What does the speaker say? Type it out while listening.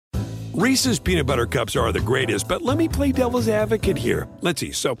Reese's peanut butter cups are the greatest, but let me play devil's advocate here. Let's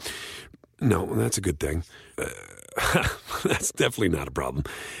see. So, no, that's a good thing. That's definitely not a problem.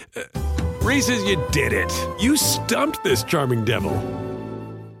 Reese's, you did it. You stumped this charming devil.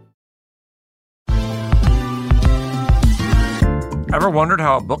 Ever wondered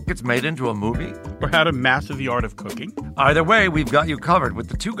how a book gets made into a movie? Or how to master the art of cooking? Either way, we've got you covered with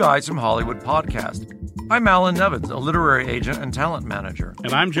the Two Guys from Hollywood podcast. I'm Alan Nevins, a literary agent and talent manager.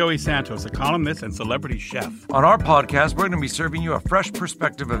 And I'm Joey Santos, a columnist and celebrity chef. On our podcast, we're going to be serving you a fresh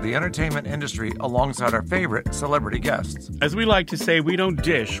perspective of the entertainment industry alongside our favorite celebrity guests. As we like to say, we don't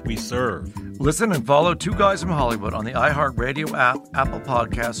dish, we serve. Listen and follow Two Guys from Hollywood on the iHeartRadio app, Apple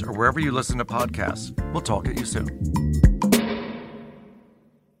Podcasts, or wherever you listen to podcasts. We'll talk at you soon.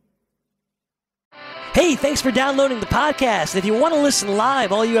 Hey, thanks for downloading the podcast. If you want to listen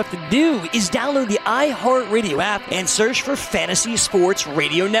live, all you have to do is download the iHeartRadio app and search for Fantasy Sports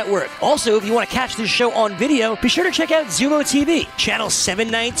Radio Network. Also, if you want to catch this show on video, be sure to check out Zumo TV, channel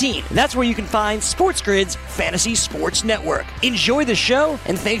 719. That's where you can find Sports Grid's Fantasy Sports Network. Enjoy the show,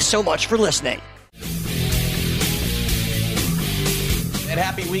 and thanks so much for listening. And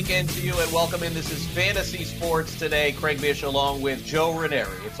happy weekend to you, and welcome in. This is Fantasy Sports Today. Craig Bish along with Joe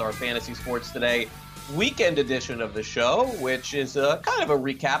Ranieri. It's our Fantasy Sports Today weekend edition of the show, which is kind of a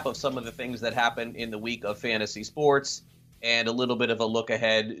recap of some of the things that happened in the week of fantasy sports and a little bit of a look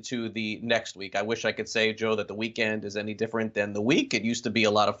ahead to the next week. I wish I could say, Joe, that the weekend is any different than the week. It used to be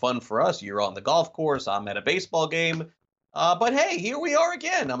a lot of fun for us. You're on the golf course. I'm at a baseball game. But hey, here we are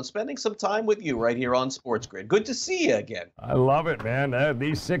again. I'm spending some time with you right here on Sports Grid. Good to see you again. I love it, man.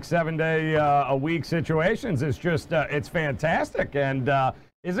 These 6-7 day a week situations, it's just, it's fantastic. And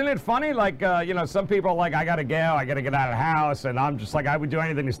isn't it funny? Like, some people are like, I got to go, I got to get out of the house. And I'm just like, I would do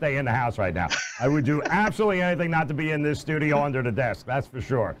anything to stay in the house right now. I would do absolutely anything not to be in this studio under the desk. That's for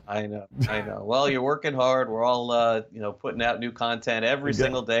sure. I know. Well, you're working hard. We're all, putting out new content every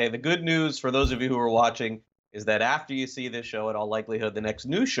single day. The good news for those of you who are watching is that after you see this show, in all likelihood, the next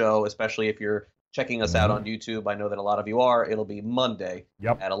new show, especially if you're checking us out on YouTube, I know that a lot of you are, it'll be Monday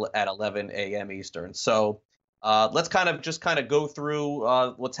at 11 a.m. Eastern. So let's kind of go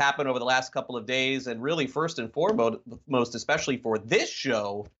through what's happened over the last couple of days. And really, first and foremost, especially for this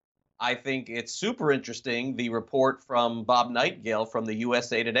show, I think it's super interesting, the report from Bob Nightingale from the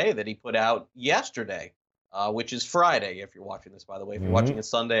USA Today that he put out yesterday. Which is Friday, if you're watching this, by the way. If you're watching it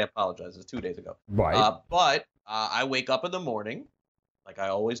Sunday, I apologize. It's 2 days ago. Right. But I wake up in the morning, like I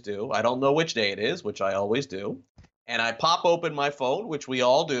always do. I don't know which day it is, which I always do. And I pop open my phone, which we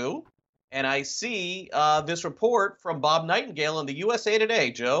all do, and I see this report from Bob Nightingale in the USA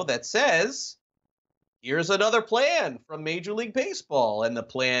Today, Joe, that says, here's another plan from Major League Baseball. And the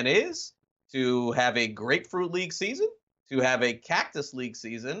plan is to have a Grapefruit League season, to have a Cactus League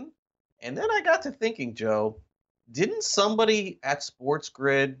season. And then I got to thinking, Joe, didn't somebody at Sports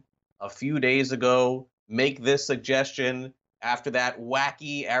Grid a few days ago make this suggestion after that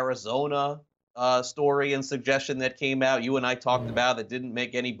wacky Arizona story and suggestion that came out you and I talked about that didn't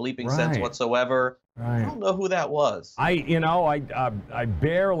make any bleeping sense whatsoever? Right. I don't know who that was. I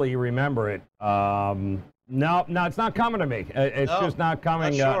barely remember it. No, it's not coming to me. It's just not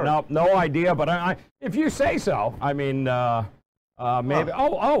coming. Not sure. No idea. But if you say so, I mean, maybe.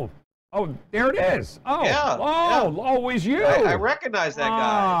 Oh, there it is. Oh, yeah. Oh, it was you. I recognize that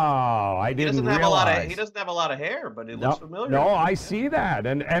guy. Oh, I didn't realize. He doesn't have a lot of hair, but it looks familiar. No, I see that.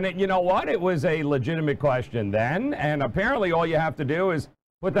 And you know what? It was a legitimate question then. And apparently all you have to do is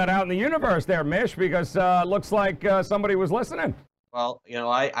put that out in the universe there, Mish, because it looks like somebody was listening. Well,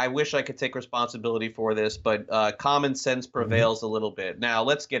 I wish I could take responsibility for this, but common sense prevails a little bit. Now,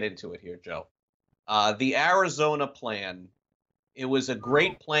 let's get into it here, Joe. The Arizona plan. It was a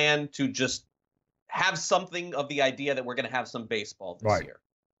great plan to just have something of the idea that we're going to have some baseball this year.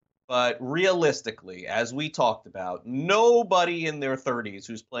 But realistically, as we talked about, nobody in their 30s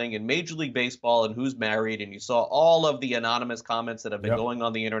who's playing in Major League Baseball and who's married, and you saw all of the anonymous comments that have been going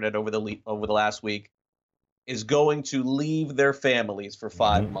on the internet over the last week, is going to leave their families for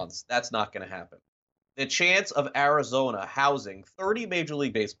 5 months. That's not going to happen. The chance of Arizona housing 30 Major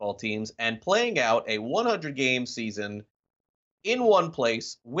League Baseball teams and playing out a 100-game season in one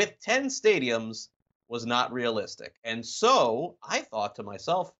place with 10 stadiums was not realistic. And so I thought to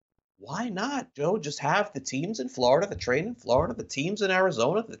myself, why not, Joe, just have the teams in Florida that train in Florida, the teams in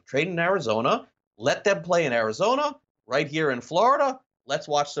Arizona that train in Arizona, let them play in Arizona, right here in Florida. Let's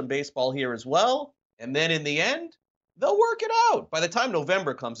watch some baseball here as well. And then in the end, they'll work it out. By the time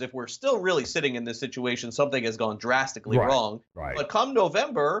November comes, if we're still really sitting in this situation, something has gone drastically wrong. Right. But come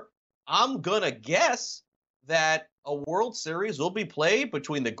November, I'm going to guess that a World Series will be played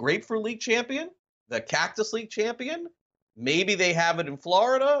between the Grapefruit League champion, the Cactus League champion. Maybe they have it in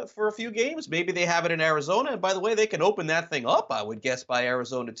Florida for a few games. Maybe they have it in Arizona. And by the way, they can open that thing up, I would guess, by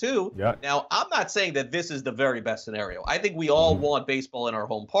Arizona too. Yeah. Now, I'm not saying that this is the very best scenario. I think we all want baseball in our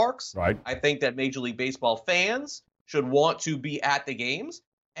home parks. Right. I think that Major League Baseball fans should want to be at the games.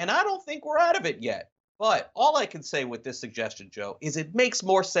 And I don't think we're out of it yet. But all I can say with this suggestion, Joe, is it makes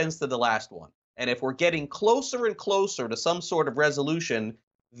more sense than the last one. And if we're getting closer and closer to some sort of resolution,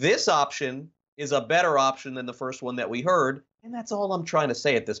 this option is a better option than the first one that we heard. And that's all I'm trying to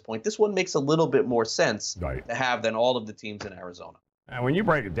say at this point. This one makes a little bit more sense to have than all of the teams in Arizona. And when you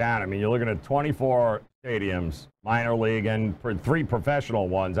break it down, I mean, you're looking at 24 stadiums, minor league, and 3 professional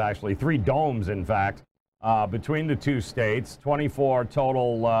ones, actually, 3 domes, in fact, between the 2 states, 24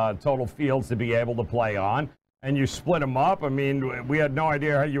 total fields to be able to play on. And you split them up. I mean, we had no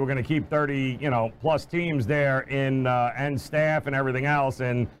idea how you were going to keep 30, plus teams there and staff and everything else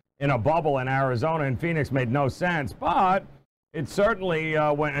in a bubble in Arizona and Phoenix made no sense. But it certainly,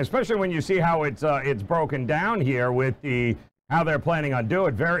 especially when you see how it's broken down here with how they're planning on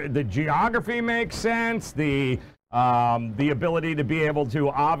doing it. The geography makes sense. The ability to be able to,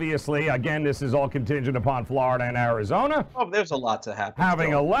 obviously, again, this is all contingent upon Florida and Arizona. Oh, there's a lot to happen.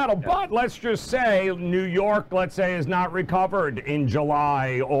 Having a little, but let's just say New York, let's say, is not recovered in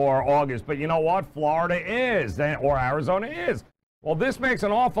July or August. But you know what? Florida is, or Arizona is. Well, this makes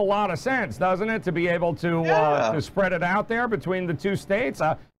an awful lot of sense, doesn't it, to be able to spread it out there between the 2 states?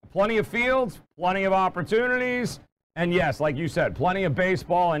 Plenty of fields, plenty of opportunities. And yes, like you said, plenty of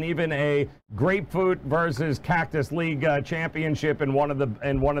baseball and even a Grapefruit versus Cactus League championship in one of the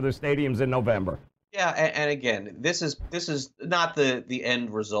stadiums in November. Yeah, and again, this is not the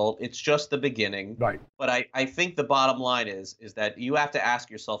end result. It's just the beginning. Right. But I think the bottom line is that you have to ask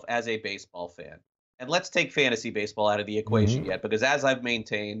yourself as a baseball fan, and let's take fantasy baseball out of the equation yet, because as I've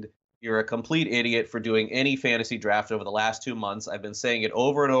maintained, you're a complete idiot for doing any fantasy draft over the last 2 months. I've been saying it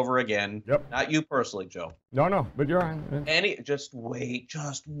over and over again. Yep. Not you personally, Joe. No, but you're right. Just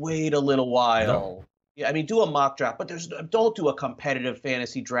wait a little while. Yep. Yeah, I mean, do a mock draft, but don't do a competitive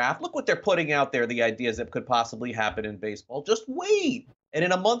fantasy draft. Look what they're putting out there, the ideas that could possibly happen in baseball. Just wait, and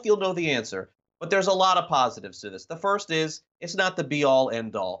in a month you'll know the answer. But there's a lot of positives to this. The first is it's not the be-all,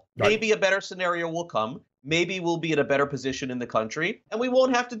 end-all. Right. Maybe a better scenario will come. Maybe we'll be in a better position in the country, and we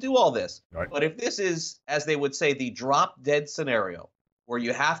won't have to do all this. Right. But if this is, as they would say, the drop-dead scenario, where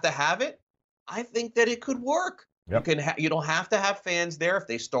you have to have it, I think that it could work. Yep. You don't have to have fans there if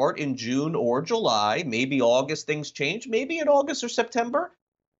they start in June or July. Maybe August things change. Maybe in August or September,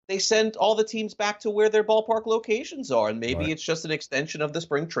 they send all the teams back to where their ballpark locations are, and maybe it's just an extension of the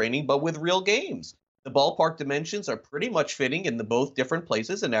spring training, but with real games. The ballpark dimensions are pretty much fitting in the both different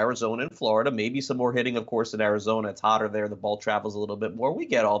places in Arizona and Florida. Maybe some more hitting, of course, in Arizona. It's hotter there. The ball travels a little bit more. We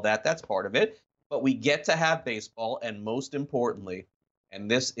get all that. That's part of it. But we get to have baseball, and most importantly,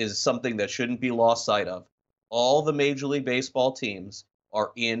 and this is something that shouldn't be lost sight of, all the Major League Baseball teams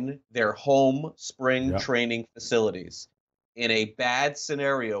are in their home spring training facilities. In a bad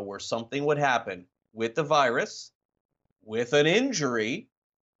scenario where something would happen with the virus, with an injury,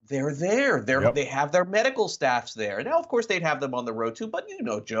 they're there. They have their medical staffs there. Now, of course, they'd have them on the road too, but you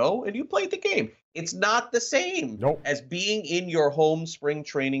know, Joe, and you played the game. It's not the same as being in your home spring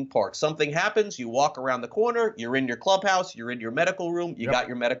training park. Something happens, you walk around the corner, you're in your clubhouse, you're in your medical room, you got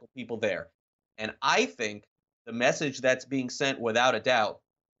your medical people there. And I think the message that's being sent, without a doubt,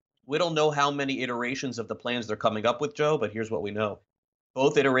 we don't know how many iterations of the plans they're coming up with, Joe, but here's what we know.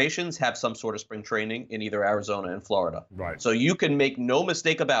 Both iterations have some sort of spring training in either Arizona and Florida. Right. So you can make no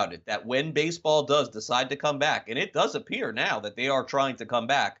mistake about it that when baseball does decide to come back, and it does appear now that they are trying to come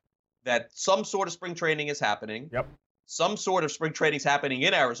back, that some sort of spring training is happening. Yep. Some sort of spring training is happening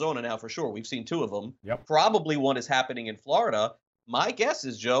in Arizona now for sure. We've seen 2 of them. Yep. Probably one is happening in Florida. My guess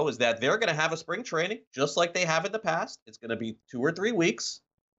is, Joe, is that they're going to have a spring training just like they have in the past. It's going to be 2 or 3 weeks.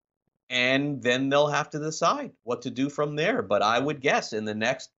 And then they'll have to decide what to do from there. But I would guess in the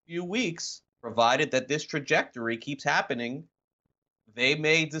next few weeks, provided that this trajectory keeps happening, they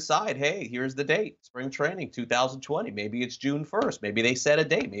may decide, hey, here's the date, spring training 2020. Maybe it's June 1st. Maybe they set a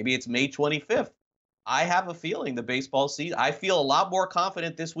date. Maybe it's May 25th. I have a feeling the baseball season, I feel a lot more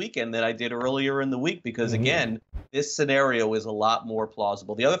confident this weekend than I did earlier in the week because, again, this scenario is a lot more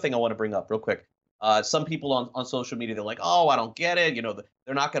plausible. The other thing I want to bring up real quick, some people on social media, they're like, oh, I don't get it. You know,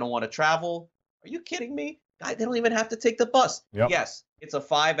 they're not going to want to travel. Are you kidding me? They don't even have to take the bus. Yep. Yes, it's a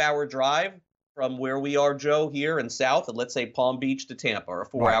 5-hour drive from where we are, Joe, here in South, and let's say Palm Beach to Tampa, or a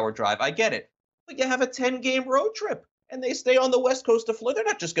 4-hour drive. I get it. But you have a 10-game road trip. and they stay on the west coast of Florida.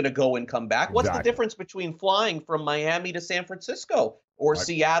 They're not just going to go and come back. What's the Exactly. difference between flying from Miami to San Francisco or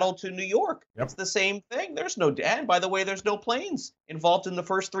Seattle to New York? Yep. It's the same thing. There's no, and by the way, there's no planes involved in the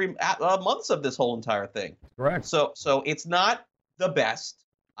first 3 months of this whole entire thing. Correct. So it's not the best.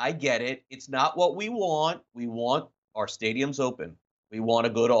 I get it. It's not what we want. We want our stadiums open. We want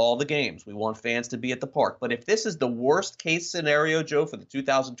to go to all the games. We want fans to be at the park. But if this is the worst case scenario, Joe, for the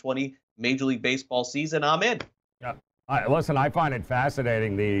 2020 Major League Baseball season, I'm in. Yeah. Listen, I find it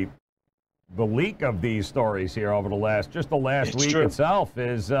fascinating the leak of these stories here over the last week true. itself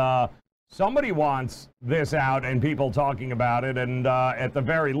is somebody wants this out and people talking about it. And at the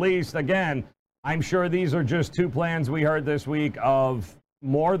very least, again, I'm sure these are just 2 plans we heard this week of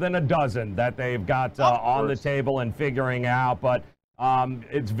more than a dozen that they've got on the table and figuring out. But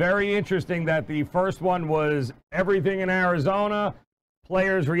it's very interesting that the first one was everything in Arizona.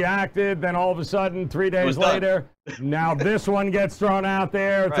 Players reacted. Then all of a sudden, 3 days later, now this one gets thrown out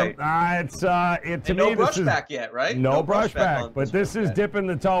there. Right. To no me, this is brushback yet, right? no brushback. But this is yet. dipping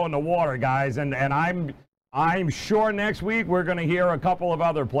the toe in the water, guys. And I'm sure next week we're going to hear a couple of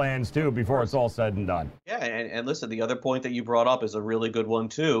other plans too before it's all said and done. Yeah, and listen, the other point that you brought up is a really good one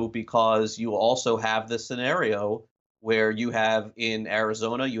too, because you also have this scenario where you have in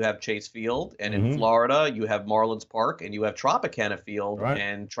Arizona, you have Chase Field, and in Florida, you have Marlins Park, and you have Tropicana Field. Right.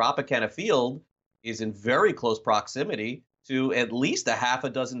 And Tropicana Field is in very close proximity to at least a half a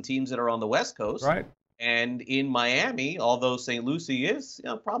dozen teams that are on the West Coast. Right. And in Miami, although St. Lucie is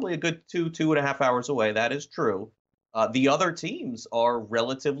probably a good 2.5 hours away, that is true. The other teams are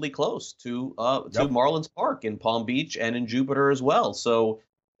relatively close to Marlins Park in Palm Beach and in Jupiter as well. So,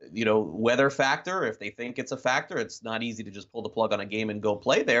 weather factor, if they think it's a factor, it's not easy to just pull the plug on a game and go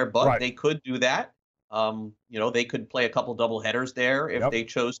play there, but they could do that. They could play a couple double headers there if they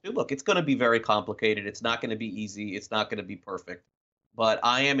chose to. Look, it's going to be very complicated. It's not going to be easy. It's not going to be perfect. But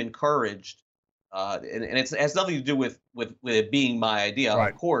I am encouraged. And it has nothing to do with it being my idea.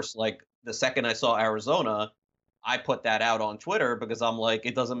 Right. Of course, like the second I saw Arizona, I put that out on Twitter because I'm like,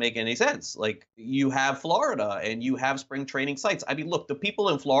 it doesn't make any sense. Like, you have Florida and you have spring training sites. I mean, look, the people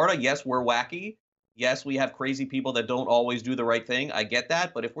in Florida, yes, we're wacky. Yes, we have crazy people that don't always do the right thing. I get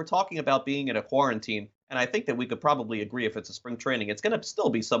that. But if we're talking about being in a quarantine, and I think that we could probably agree if it's a spring training, it's going to still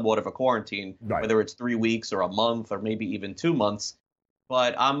be somewhat of a quarantine, whether it's 3 weeks or a month or maybe even 2 months.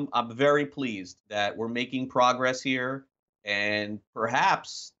 But I'm very pleased that we're making progress here, and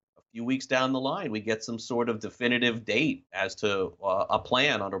perhaps a few weeks down the line we get some sort of definitive date as to a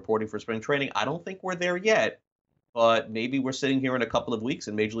plan on reporting for spring training. I don't think we're there yet, but maybe we're sitting here in a couple of weeks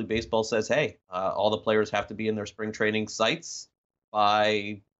and Major League Baseball says, hey, all the players have to be in their spring training sites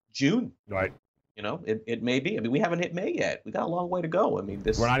by June. Right. It may be. I mean, we haven't hit May yet. We got a long way to go. I mean,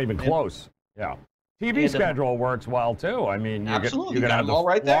 we're not even close. Yeah. TV schedule works well, too. I mean, you're going to have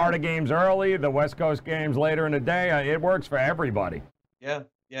the Florida games early, the West Coast games later in the day. It works for everybody. Yeah.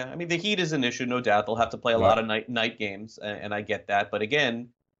 I mean, the heat is an issue, no doubt. They'll have to play a lot of night games, and I get that. But again,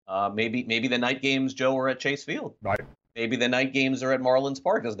 maybe the night games, Joe, are at Chase Field. Right. Maybe the night games are at Marlins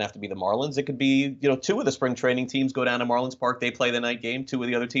Park. It doesn't have to be the Marlins. It could be, 2 of the spring training teams go down to Marlins Park. They play the night game. 2 of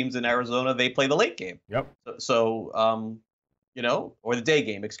the other teams in Arizona, they play the late game. Yep. Or the day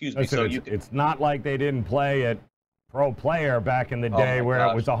game, excuse me. So it's not like they didn't play at Pro Player back in the day where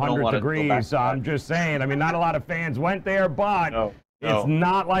it was 100 degrees. I'm just saying, I mean, not a lot of fans went there, but it's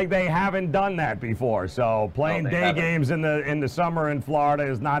not like they haven't done that before. So playing day games in the summer in Florida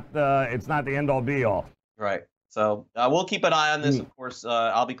is not the end all be all. Right. So we'll keep an eye on this. Of course,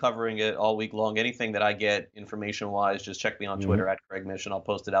 I'll be covering it all week long. Anything that I get information-wise, just check me on Twitter at Craig Mish, and I'll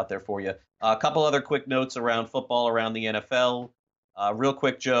post it out there for you. A couple other quick notes around football, around the NFL. Real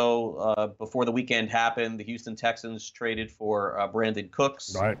quick, Joe, before the weekend happened, the Houston Texans traded for Brandon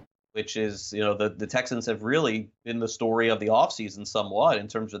Cooks, which is, the Texans have really been the story of the offseason somewhat in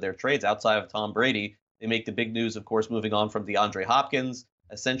terms of their trades outside of Tom Brady. They make the big news, of course, moving on from DeAndre Hopkins.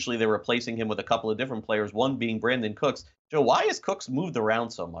 Essentially, they're replacing him with a couple of different players, one being Brandon Cooks. Joe, why is Cooks moved around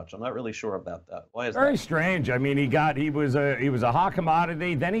so much? I'm not really sure about that. Why is very that? Strange. I mean, he was a hot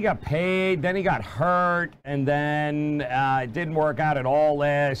commodity. Then he got paid. Then he got hurt, and then it didn't work out at all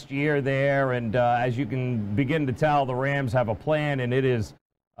last year there. And as you can begin to tell, the Rams have a plan, and it is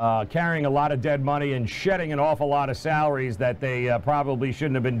carrying a lot of dead money and shedding an awful lot of salaries that they probably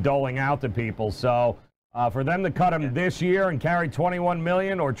shouldn't have been doling out to people. So. For them to cut him this year and carry $21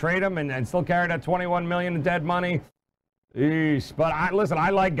 million, or trade him and still carry that $21 million in dead money, but I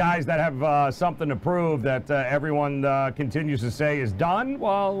like guys that have something to prove that everyone continues to say is done.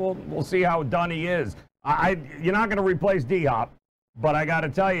 Well, we'll see how done he is. You're not going to replace D-Hop. But I got to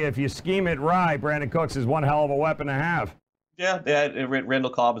tell you, if you scheme it right, Brandon Cooks is one hell of a weapon to have. Yeah, they had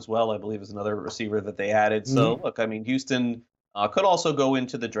Randall Cobb as well, I believe, is another receiver that they added. So, look, I mean, Houston could also go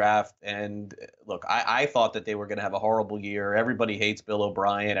into the draft. And, look, I thought that they were going to have a horrible year. Everybody hates Bill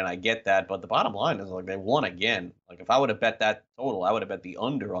O'Brien, and I get that. But the bottom line is, like, they won again. Like, if I would have bet that total, I would have bet the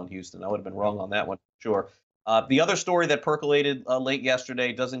under on Houston. I would have been wrong on that one, sure. The other story that percolated late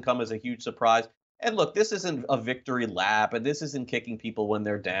yesterday doesn't come as a huge surprise. And, look, this isn't a victory lap, and this isn't kicking people when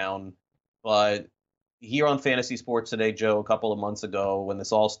they're down. But here on Fantasy Sports Today, Joe, a couple of months ago when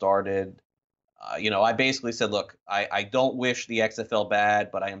this all started, I basically said, look, I don't wish the XFL bad,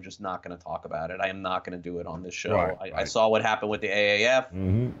 but I am just not going to talk about it. I am not going to do it on this show. Right. I saw what happened with the AAF.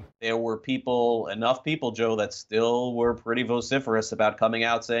 Mm-hmm. There were enough people, Joe, that still were pretty vociferous about coming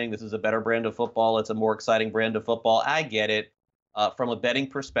out saying this is a better brand of football. It's a more exciting brand of football. I get it. From a betting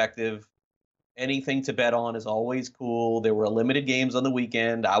perspective, anything to bet on is always cool. There were limited games on the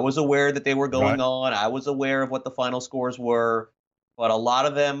weekend. I was aware that they were going on. I was aware of what the final scores were, but a lot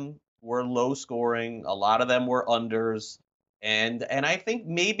of them were low scoring. A lot of them were unders. And I think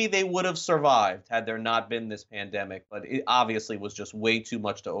maybe they would have survived had there not been this pandemic, but it obviously was just way too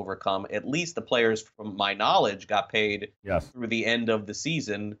much to overcome. At least the players, from my knowledge, got paid through the end of the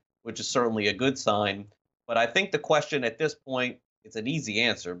season, which is certainly a good sign. But I think the question at this point, it's an easy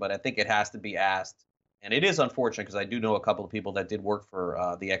answer, but I think it has to be asked. And it is unfortunate because I do know a couple of people that did work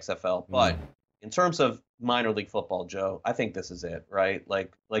for the XFL. But in terms of minor league football, Joe, I think this is it, right?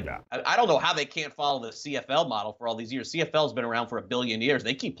 I don't know how they can't follow the CFL model for all these years. CFL's been around for 1 billion years.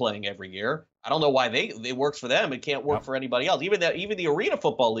 They keep playing every year. I don't know why it works for them. It can't work for anybody else. Even the Arena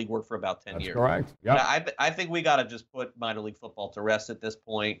Football League worked for about 10 years. That's correct. Yep. I think we got to just put minor league football to rest at this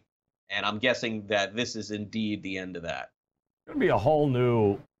point. And I'm guessing that this is indeed the end of that. Going to be a whole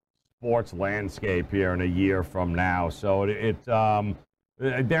new sports landscape here in a year from now. So it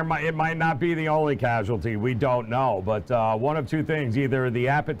might not be the only casualty. We don't know. But one of two things: either the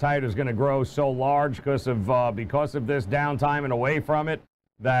appetite is going to grow so large because of this downtime and away from it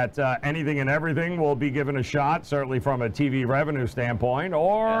that anything and everything will be given a shot, certainly from a TV revenue standpoint,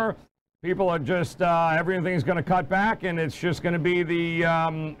 or people are just everything's going to cut back, and it's just going to be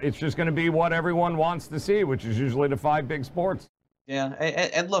what everyone wants to see, which is usually the 5 big sports. Yeah,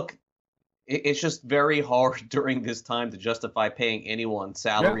 and look, it's just very hard during this time to justify paying anyone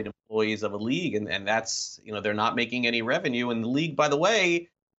salaried employees of a league, and that's they're not making any revenue, and the league, by the way,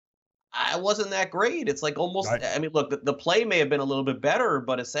 I wasn't that great. It's like almost. Right. I mean, look, the play may have been a little bit better,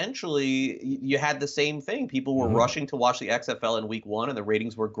 but essentially you had the same thing. People were rushing to watch the XFL in week 1, and the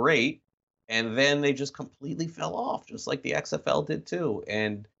ratings were great. And then they just completely fell off, just like the XFL did too.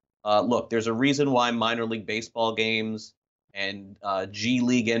 And look, there's a reason why minor league baseball games and G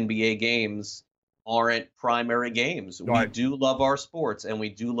League NBA games aren't primary games. Right. We do love our sports and we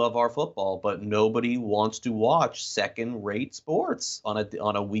do love our football, but nobody wants to watch second-rate sports on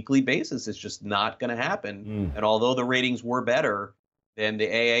a weekly basis. It's just not going to happen. And although the ratings were better than the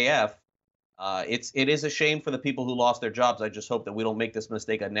AAF, it is a shame for the people who lost their jobs. I just hope that we don't make this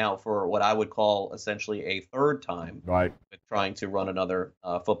mistake now for what I would call essentially a third time, with trying to run another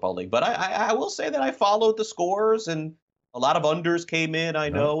football league. But I will say that I followed the scores, and a lot of unders came in, I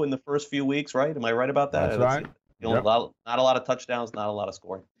know, in the first few weeks, right? Am I right about that? That's right. Not a lot of touchdowns, not a lot of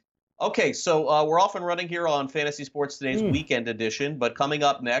scoring. Okay, so we're off and running here on Fantasy Sports Today's weekend edition. But coming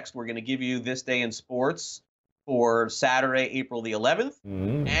up next, we're going to give you This Day in Sports for Saturday, April the 11th,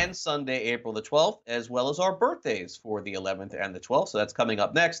 and Sunday, April the 12th, as well as our birthdays for the 11th and the 12th. So that's coming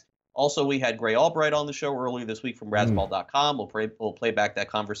up next. Also, we had Gray Albright on the show earlier this week from Razzball.com. We'll play back that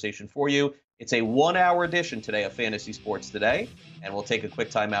conversation for you. It's a 1-hour edition today of Fantasy Sports Today, and we'll take a quick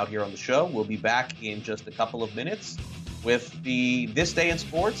time out here on the show. We'll be back in just a couple of minutes with the This Day in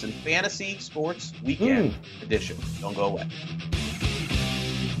Sports and Fantasy Sports Weekend edition. Don't go away.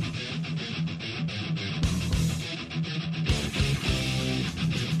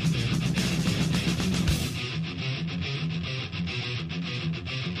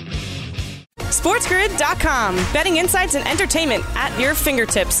 SportsGrid.com. Betting insights and entertainment at your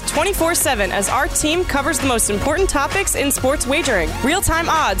fingertips 24/7 as our team covers the most important topics in sports wagering. Real-time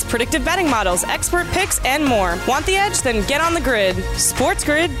odds, predictive betting models, expert picks, and more. Want the edge? Then get on the grid.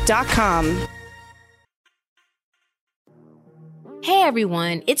 SportsGrid.com. Hey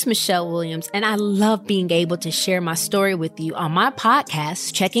everyone, it's Michelle Williams, and I love being able to share my story with you on my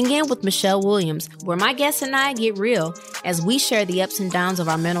podcast, Checking In with Michelle Williams, where my guests and I get real as we share the ups and downs of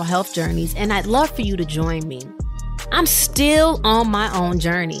our mental health journeys, and I'd love for you to join me. I'm still on my own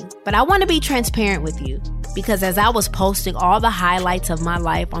journey, but I want to be transparent with you because as I was posting all the highlights of my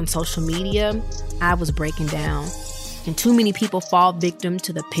life on social media, I was breaking down. and too many people fall victim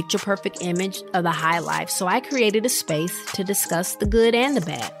to the picture-perfect image of the high life. So I created a space to discuss the good and the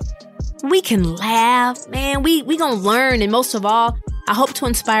bad. We can laugh, man. We gonna learn, and most of all, I hope to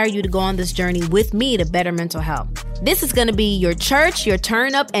inspire you to go on this journey with me to better mental health. This is gonna be your church, your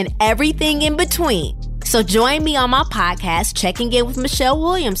turn up, and everything in between. So join me on my podcast, Checking In with Michelle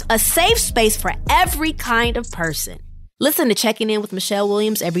Williams, a safe space for every kind of person. Listen to Checking In with Michelle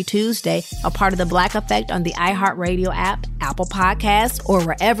Williams every Tuesday, a part of the Black Effect on the iHeartRadio app, Apple Podcasts, or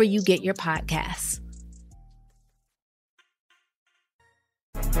wherever you get your podcasts.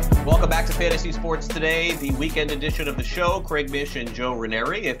 Welcome back to Fantasy Sports Today, the weekend edition of the show. Craig Mish and Joe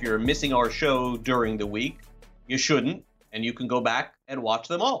Ranieri. If you're missing our show during the week, you shouldn't, and you can go back and watch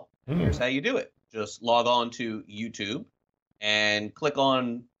them all. Here's how you do it. Just log on to YouTube and click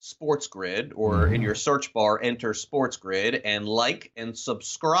on Sports Grid, or in your search bar, enter Sports Grid, and like and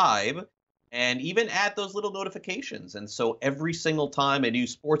subscribe, and even add those little notifications. And so every single time a new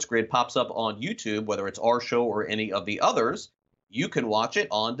Sports Grid pops up on YouTube, whether it's our show or any of the others, you can watch it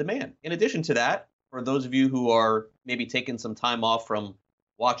on demand. In addition to that, for those of you who are maybe taking some time off from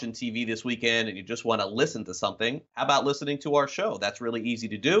watching TV this weekend and you just want to listen to something, how about listening to our show? That's really easy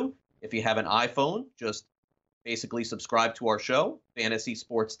to do. If you have an iPhone, just basically subscribe to our show, Fantasy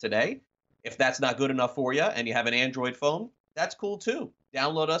Sports Today. If that's not good enough for you and you have an Android phone, that's cool too.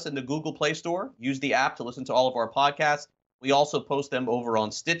 Download us in the Google Play Store. Use the app to listen to all of our podcasts. We also post them over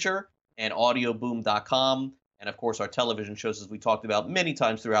on Stitcher and audioboom.com. And of course, our television shows, as we talked about many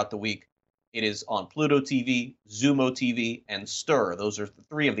times throughout the week, it is on Pluto TV, Zumo TV, and Stir. Those are the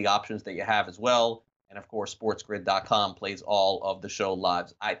three of the options that you have as well. And of course, sportsgrid.com plays all of the show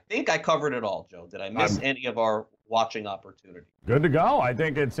live. I think I covered it all, Joe. Did I miss any of our watching opportunity? Good to go. I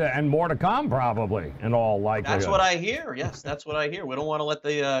think it's, and more to come probably, in all likelihood. That's what I hear. Yes, that's what I hear. We don't want to let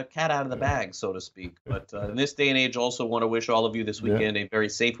the cat out of the bag, so to speak. But in this day and age, also want to wish all of you this weekend a very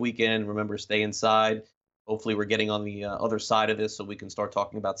safe weekend. Remember, stay inside. Hopefully we're getting on the other side of this so we can start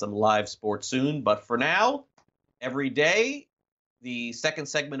talking about some live sports soon. But for now, every day, the second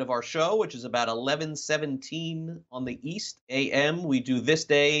segment of our show, which is about 11:17 on the East AM. We do this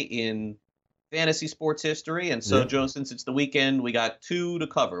day in fantasy sports history. And so, Joe, since it's the weekend, we got two to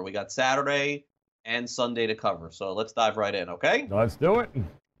cover. We got Saturday and Sunday to cover. So let's dive right in, okay? Let's do it.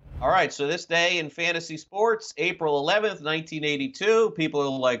 All right, so this day in fantasy sports, April 11th, 1982. People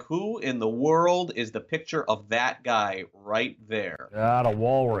are like, who in the world is the picture of that guy right there? The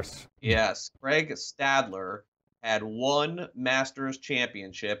walrus. Yes, Craig Stadler had one Masters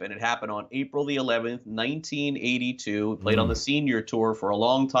championship, and it happened on April the 11th, 1982. He played on the senior tour for a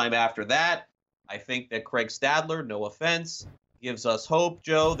long time after that. I think that Craig Stadler, no offense, gives us hope,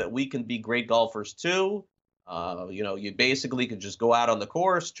 Joe, that we can be great golfers too. You basically could just go out on the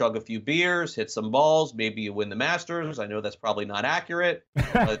course, chug a few beers, hit some balls, maybe you win the Masters. I know that's probably not accurate,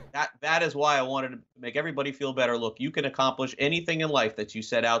 but that is why I wanted to make everybody feel better. Look, you can accomplish anything in life that you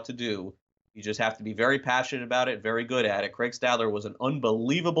set out to do. You just have to be very passionate about it, very good at it. Craig Stadler was an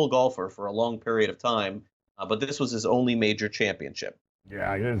unbelievable golfer for a long period of time, but this was his only major championship.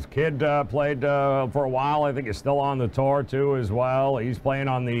 Yeah, his kid played for a while. I think he's still on the tour, too, as well. He's playing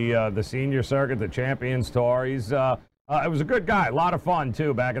on the senior circuit, the Champions Tour. He's it was a good guy. A lot of fun,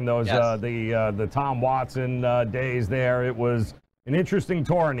 too, back in those the Tom Watson days there. It was an interesting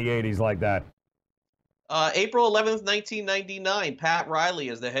tour in the 80s like that. April 11th, 1999, Pat Riley,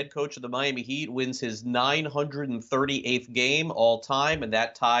 as the head coach of the Miami Heat, wins his 938th game all time, and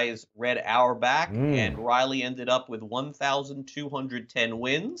that ties Red Auerbach. And Riley ended up with 1,210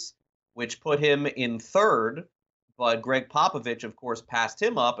 wins, which put him in third. But Greg Popovich, of course, passed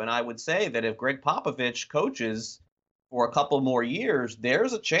him up, and I would say that if Greg Popovich coaches for a couple more years,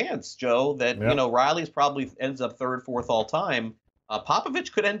 there's a chance, Joe, that Riley's probably ends up third, fourth all time.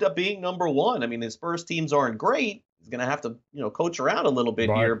 Popovich could end up being number one. I mean, his Spurs teams aren't great. He's going to have to, coach around a little bit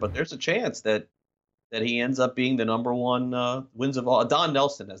here, but there's a chance that he ends up being the number one wins of all. Don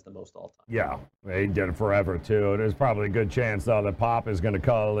Nelson has the most all time. Yeah, he did it forever too. There's probably a good chance though that Pop is going to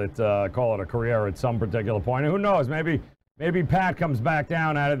call it a career at some particular point. And who knows? Maybe Pat comes back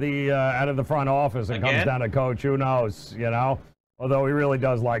down out of the front office and comes down to coach. Who knows? Although he really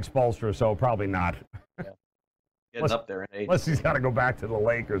does like Spoelstra, so probably not. Getting up there in age. Unless he's got to go back to the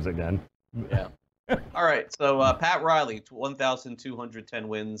Lakers again. Yeah. All right. So Pat Riley, 1,210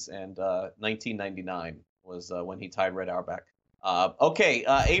 wins, and 1999 was when he tied Red Auerbach.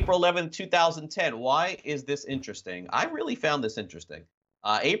 April 11, 2010. Why is this interesting? I really found this interesting.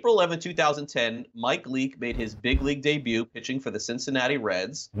 April 11, 2010, Mike Leake made his big league debut pitching for the Cincinnati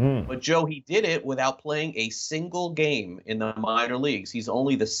Reds. But, Joe, he did it without playing a single game in the minor leagues. He's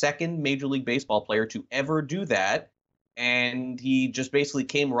only the second Major League Baseball player to ever do that. and he just basically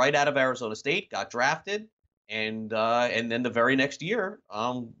came right out of Arizona State, got drafted, and then the very next year,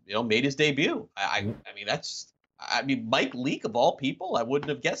 made his debut. I mean, Mike Leake of all people, I wouldn't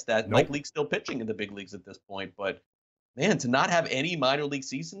have guessed that. Nope. Mike Leake's still pitching in the big leagues at this point, but man, to not have any minor league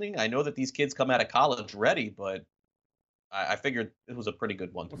seasoning, I know that these kids come out of college ready, but I figured it was a pretty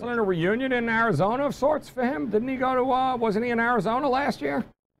good one. Wasn't it a reunion in Arizona of sorts for him? Didn't he go to, wasn't he in Arizona last year?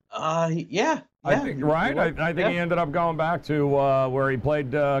 Yeah. I think, right? I think he ended up going back to where he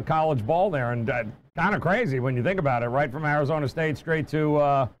played college ball there, and kind of crazy when you think about it, right from Arizona State straight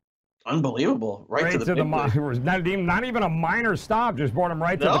to... Unbelievable. Right to the not even a minor stop, just brought him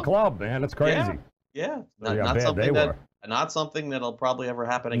right to the club, man. It's crazy. Yeah. So not something that'll probably ever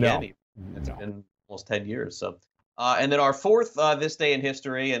happen again. No. It's been almost 10 years, so... and then our fourth this day in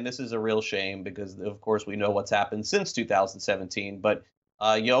history, and this is a real shame because, of course, we know what's happened since 2017, but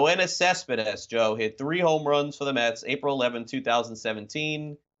Yoenis Cespedes, Joe, hit 3 home runs for the Mets April 11,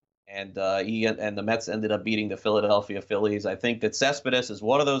 2017, and the Mets ended up beating the Philadelphia Phillies. I think that Cespedes is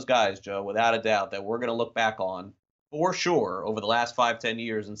one of those guys, Joe, without a doubt, that we're going to look back on for sure over the last 5-10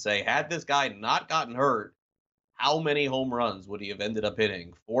 years and say, had this guy not gotten hurt, how many home runs would he have ended up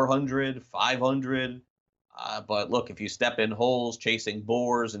hitting? 400, 500? But look, if you step in holes, chasing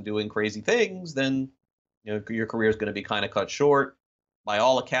bores and doing crazy things, then your career is going to be kind of cut short. By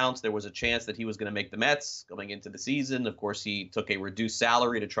all accounts, there was a chance that he was going to make the Mets going into the season. Of course, he took a reduced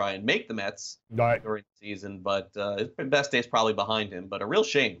salary to try and make the Mets during the season, but his best days probably behind him. But a real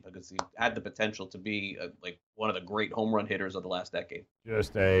shame because he had the potential to be like one of the great home run hitters of the last decade.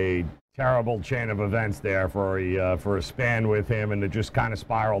 Just a terrible chain of events there for a span with him, and it just kind of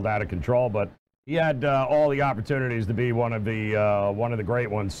spiraled out of control. But he had all the opportunities to be one of the great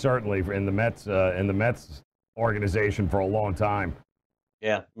ones, certainly in the Mets organization for a long time.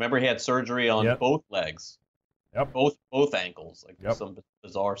 Yeah, remember he had surgery on both legs. Yep. Both ankles. Like some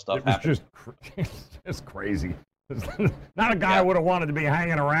bizarre stuff happened. Just crazy. Not a guy I would have wanted to be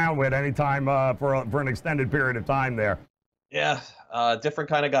hanging around with anytime for an extended period of time there. Yeah, different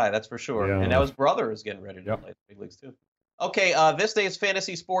kind of guy, that's for sure. Yeah. And now his brother is getting ready to play the big leagues too. Okay, this day's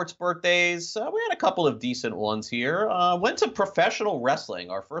fantasy sports birthdays. We had a couple of decent ones here. Went to professional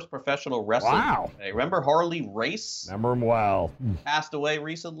wrestling, our first professional wrestling. Wow. Day. Remember Harley Race? Remember him well. Passed away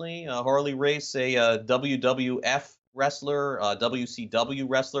recently. Harley Race, a WWF wrestler, WCW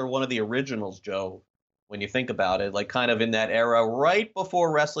wrestler, one of the originals, Joe, when you think about it. Like kind of in that era right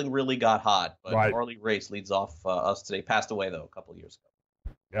before wrestling really got hot. But Harley Race leads off us today. Passed away, though, a couple of years ago.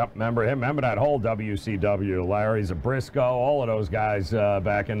 Yep, remember him. Remember that whole WCW, Larry Zabrisco, all of those guys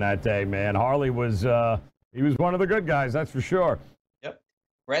back in that day, man. Harley was he was one of the good guys, that's for sure. Yep.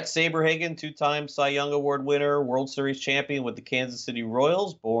 Brett Saberhagen, 2-time Cy Young Award winner, World Series champion with the Kansas City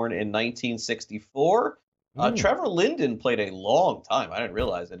Royals, born in 1964. Trevor Linden played a long time. I didn't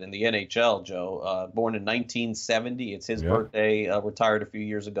realize it in the NHL, Joe. Born in 1970. It's his birthday. Retired a few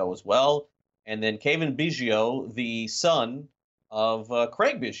years ago as well. And then Kevin Biggio, the son of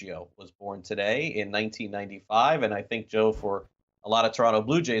Craig Biggio, was born today in 1995. And I think, Joe, for a lot of Toronto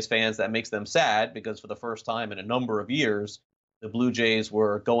Blue Jays fans, that makes them sad because for the first time in a number of years, the Blue Jays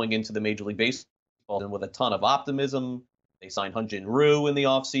were going into the Major League Baseball with a ton of optimism. They signed Hyun-Jin Ryu in the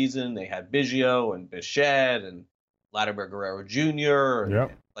offseason. They had Biggio and Bichette and Vladimir Guerrero Jr.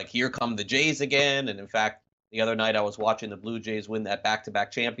 And like, here come the Jays again. And in fact, the other night I was watching the Blue Jays win that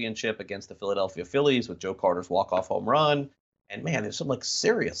back-to-back championship against the Philadelphia Phillies with Joe Carter's walk-off home run. And, man, there's some, like,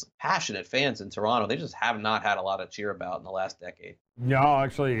 serious, passionate fans in Toronto. They just have not had a lot of cheer about in the last decade. No,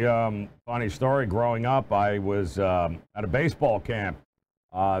 actually, funny story. Growing up, I was at a baseball camp.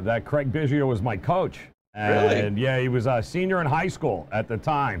 That Craig Biggio was my coach. And, yeah, he was a senior in high school at the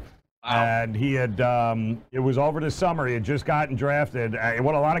time. Wow. And he had, it was over the summer. He had just gotten drafted.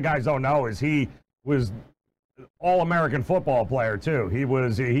 What a lot of guys don't know is he was all-American football player, too.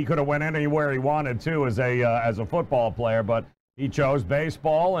 He could have went anywhere he wanted to as a football player, but he chose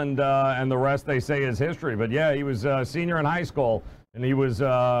baseball, and the rest, they say, is history. But, yeah, he was a senior in high school, and he was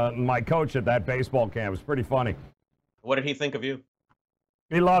my coach at that baseball camp. It was pretty funny. What did he think of you?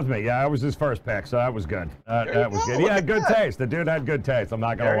 He loved me. Yeah, I was his first pick, so that was good. That was good. He had good taste. The dude had good taste. I'm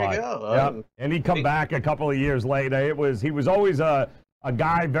not going to lie. There you go. Yep. And he'd come back a couple of years later. He was always a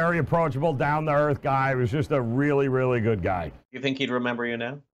guy, very approachable, down-to-earth guy. He was just a really, really good guy. You think he'd remember you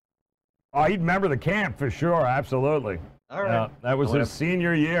now? Oh, he'd remember the camp for sure. Absolutely. All right. That was his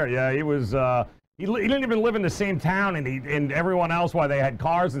senior year. Yeah, he was. He didn't even live in the same town, and everyone else, while they had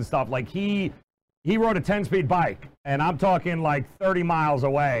cars and stuff. Like he rode a 10-speed bike, and I'm talking like 30 miles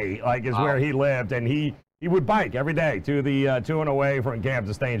away, like is where he lived, and he would bike every day to the to and away from camp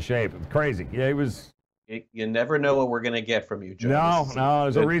to stay in shape. It was crazy. Yeah, he was You never know what we're going to get from you, Joe. No.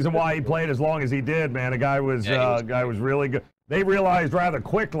 There's a reason why he played as long as he did, man. The guy was really good. They realized rather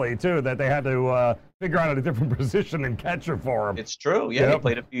quickly, too, that they had to figure out a different position and catcher for him. It's true. Yeah, He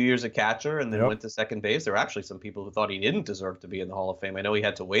played a few years of catcher and then went to second base. There were actually some people who thought he didn't deserve to be in the Hall of Fame. I know he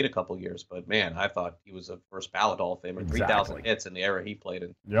had to wait a couple years, but, man, I thought he was a first ballot Hall of Famer. 3,000 hits in the era he played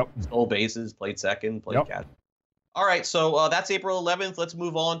in. Stole bases, played second, played catcher. All right, so that's April 11th. Let's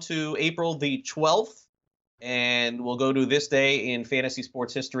move on to April the 12th. And we'll go to this day in fantasy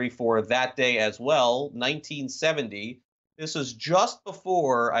sports history for that day as well, 1970. This was just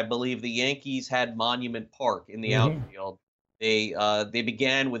before, I believe, the Yankees had Monument Park in the outfield. They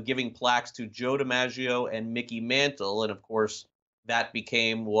began with giving plaques to Joe DiMaggio and Mickey Mantle, and of course, that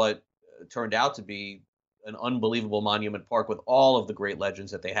became what turned out to be an unbelievable Monument Park with all of the great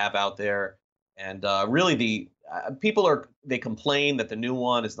legends that they have out there. And really, they complain that the new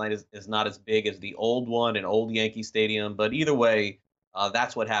one is not as big as the old one in Old Yankee Stadium, but either way,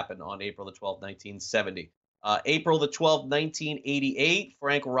 that's what happened on April the 12th, 1970. April the 12th, 1988,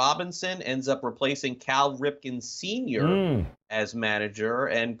 Frank Robinson ends up replacing Cal Ripken Sr. As manager.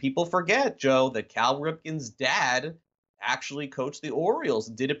 And people forget, Joe, that Cal Ripken's dad actually coached the Orioles.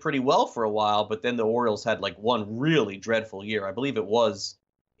 Did it pretty well for a while, but then the Orioles had like one really dreadful year. I believe it was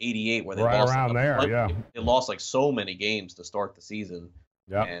 88 where they lost around there. They lost like so many games to start the season.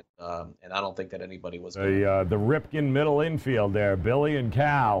 Yeah, and I don't think that anybody was the Ripken middle infield there, Billy and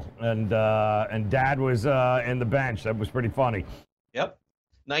Cal, and Dad was in the bench. That was pretty funny. Yep.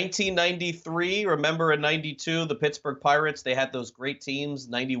 1993. Remember in '92 the Pittsburgh Pirates? They had those great teams.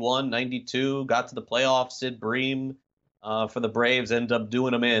 91, 92 got to the playoffs. Sid Bream for the Braves ended up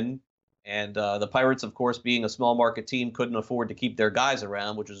doing them in. And the Pirates, of course, being a small market team, couldn't afford to keep their guys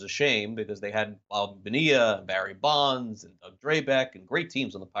around, which was a shame because they had Bobby Bonilla, Barry Bonds, and Doug Drabek, and great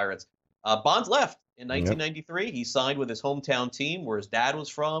teams on the Pirates. Bonds left in 1993. He signed with his hometown team, where his dad was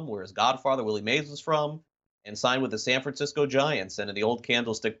from, where his godfather, Willie Mays, was from, and signed with the San Francisco Giants. And in the old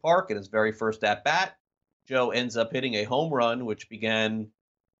Candlestick Park, in his very first at-bat, Joe ends up hitting a home run, which began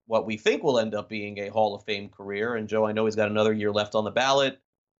what we think will end up being a Hall of Fame career. And, Joe, I know he's got another year left on the ballot.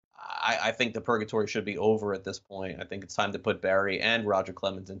 I think the purgatory should be over at this point. I think it's time to put Barry and Roger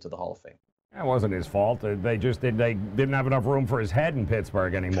Clemens into the Hall of Fame. That wasn't his fault. They didn't have enough room for his head in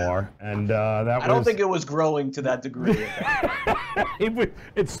Pittsburgh anymore, and I don't think it was growing to that degree.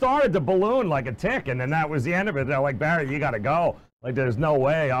 It started to balloon like a tick, and then that was the end of it. They're like, Barry, you got to go. Like, there's no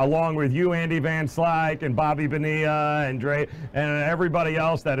way. Along with you, Andy Van Slyke, and Bobby Bonilla, and Dre, and everybody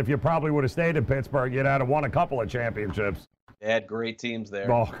else, that if you probably would have stayed in Pittsburgh, you'd have won a couple of championships. They had great teams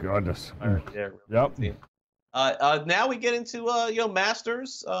there. Oh, goodness. Yep. Now we get into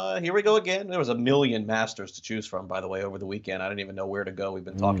Masters. Here we go again. There was a million Masters to choose from, by the way, over the weekend. I didn't even know where to go. We've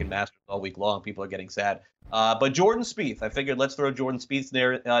been talking Masters all week long. People are getting sad. But Jordan Spieth, I figured let's throw Jordan Spieth's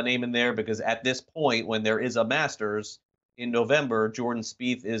name in there because at this point, when there is a Masters in November, Jordan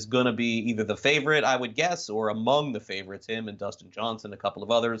Spieth is going to be either the favorite, I would guess, or among the favorites, him and Dustin Johnson, a couple of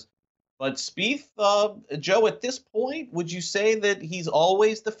others. But Spieth, Joe, at this point, would you say that he's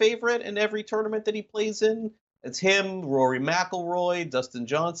always the favorite in every tournament that he plays in? It's him, Rory McIlroy, Dustin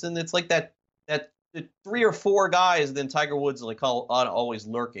Johnson. It's like that the 3 or 4 guys, and then Tiger Woods like always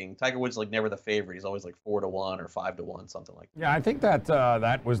lurking. Tiger Woods like never the favorite. He's always like 4-1 or 5-1, something like that. Yeah, I think that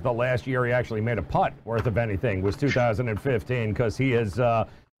that was the last year he actually made a putt worth of anything, was 2015, because he has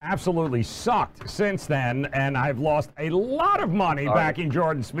absolutely sucked since then, and I've lost a lot of money backing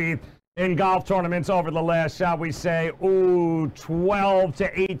Jordan Spieth in golf tournaments over the last, shall we say, 12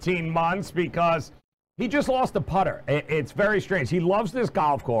 to 18 months, because he just lost a putter. It's very strange. He loves this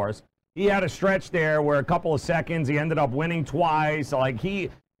golf course. He had a stretch there where a couple of seconds he ended up winning twice. Like, he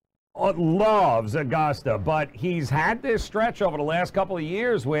loves Augusta, but he's had this stretch over the last couple of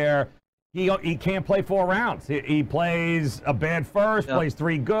years where he can't play 4 rounds. He plays a bad first, plays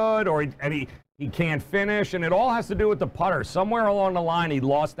 3 good, he can't finish, and it all has to do with the putter. Somewhere along the line, he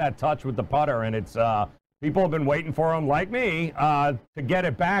lost that touch with the putter, and it's people have been waiting for him, like me, to get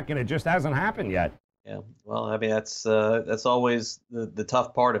it back, and it just hasn't happened yet. Yeah, well, I mean, that's always the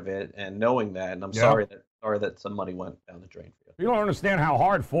tough part of it, and knowing that, and I'm sorry that some money went down the drain for you. You don't understand how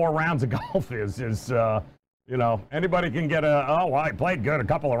hard 4 rounds of golf is. Anybody can get I played good a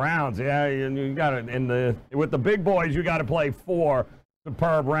couple of rounds. Yeah, you got it with the big boys. You got to play 4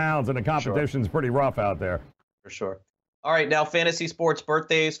 superb rounds, and the competition's pretty rough out there. For sure. All right, now fantasy sports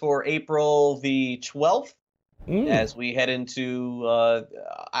birthdays for April the 12th. As we head into,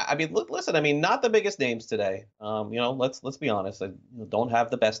 listen. I mean, not the biggest names today. Let's be honest. I don't have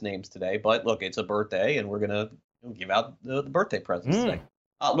the best names today, but look, it's a birthday, and we're gonna give out the birthday presents today.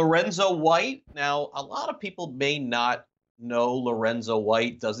 Lorenzo White. Now, a lot of people may not know Lorenzo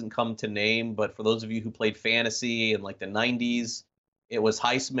White, doesn't come to name, but for those of you who played fantasy in like the 90s, it was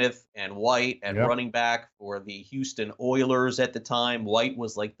Highsmith and White at running back for the Houston Oilers at the time. White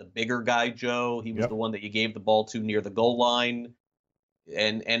was like the bigger guy, Joe. He was the one that you gave the ball to near the goal line.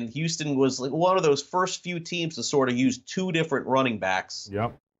 And Houston was like one of those first few teams to sort of use two different running backs.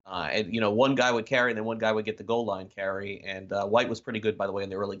 Yep. And, one guy would carry and then one guy would get the goal line carry. And White was pretty good, by the way, in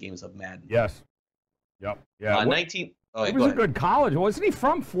the early games of Madden. Yes. Yep. Yeah. He was a good college. Wasn't he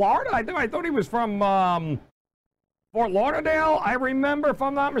from Florida? I thought he was from Fort Lauderdale, I remember, if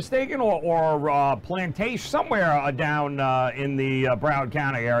I'm not mistaken, or Plantation, somewhere down in the Broward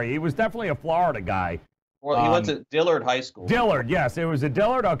County area. He was definitely a Florida guy. Well, he went to Dillard High School. Dillard, yes. It was a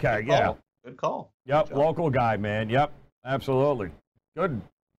Dillard? Okay, Good call. Yep, local guy, man. Yep, absolutely. Good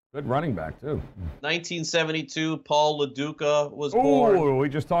running back, too. 1972, Paul LaDuca was born. Oh, we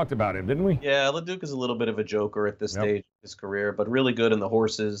just talked about him, didn't we? Yeah, LaDuca's a little bit of a joker at this stage of his career, but really good in the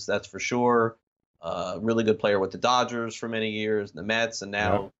horses, that's for sure. Really good player with the Dodgers for many years, the Mets, and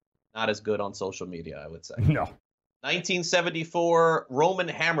now not as good on social media, I would say. No. 1974, Roman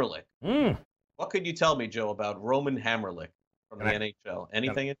Hamrlik. What could you tell me, Joe, about Roman Hamrlik from the NHL?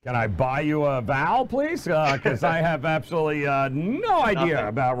 Anything? Can I buy you a vowel, please? Because I have absolutely no idea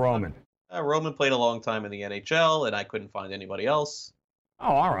about Roman. Roman played a long time in the NHL, and I couldn't find anybody else.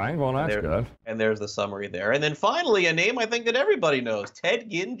 Oh, all right. Well, that's good. And there's the summary there. And then finally, a name I think that everybody knows, Ted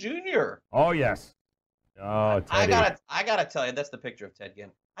Ginn Jr. Oh, yes. Oh, Teddy. I gotta tell you, that's the picture of Ted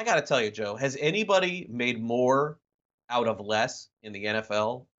Ginn. I gotta tell you, Joe, has anybody made more out of less in the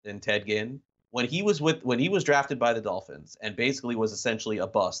NFL than Ted Ginn? When he was drafted by the Dolphins and basically was essentially a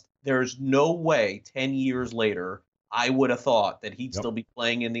bust, there's no way 10 years later I would have thought that he'd still be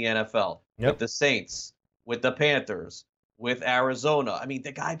playing in the NFL with the Saints, with the Panthers, with Arizona. I mean,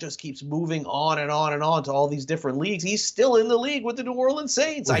 the guy just keeps moving on and on and on to all these different leagues. He's still in the league with the New Orleans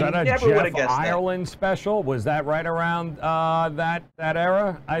Saints. Was that never would have guessed Ireland special? Was that right around that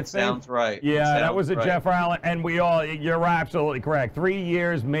era? I think sounds right. Yeah, that was a Jeff Ireland, and you're absolutely correct. 3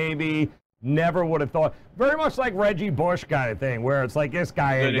 years maybe. Never would have thought. Very much like Reggie Bush kind of thing, where it's like this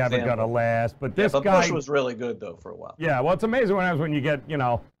guy ain't ever gonna last. But this guy, Bush was really good though for a while. Yeah, well, it's amazing when you get,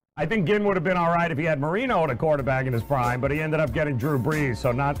 I think Ginn would have been all right if he had Marino at a quarterback in his prime, but he ended up getting Drew Brees,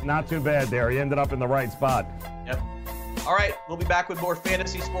 so not too bad there. He ended up in the right spot. Yep. All right, we'll be back with more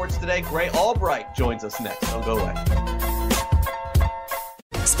fantasy sports today. Gray Albright joins us next. Don't go away.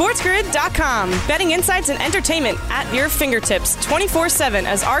 SportsGrid.com. Betting insights and entertainment at your fingertips 24/7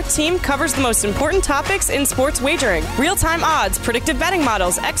 as our team covers the most important topics in sports wagering. Real-time odds, predictive betting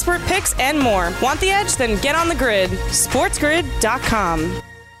models, expert picks, and more. Want the edge? Then get on the grid. SportsGrid.com.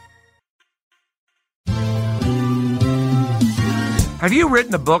 Have you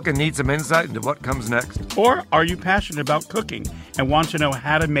written a book and need some insight into what comes next? Or are you passionate about cooking and want to know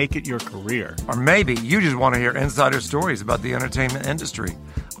how to make it your career? Or maybe you just want to hear insider stories about the entertainment industry.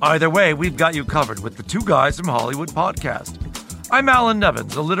 Either way, we've got you covered with the Two Guys from Hollywood podcast. I'm Alan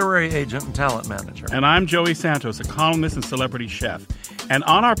Nevins, a literary agent and talent manager. And I'm Joey Santos, a columnist and celebrity chef. And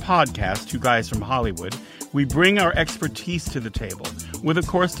on our podcast, Two Guys from Hollywood, we bring our expertise to the table with, of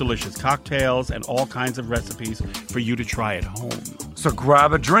course, delicious cocktails and all kinds of recipes for you to try at home. So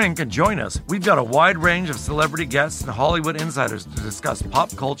grab a drink and join us. We've got a wide range of celebrity guests and Hollywood insiders to discuss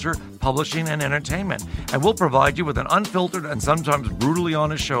pop culture, publishing, and entertainment. And we'll provide you with an unfiltered and sometimes brutally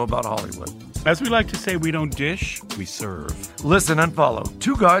honest show about Hollywood. As we like to say, we don't dish, we serve. Listen and follow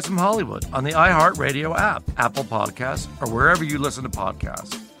Two Guys from Hollywood on the iHeartRadio app, Apple Podcasts, or wherever you listen to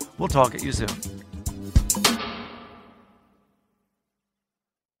podcasts. We'll talk at you soon.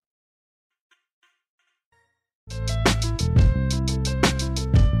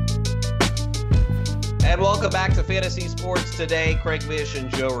 And welcome back to Fantasy Sports Today. Craig Mish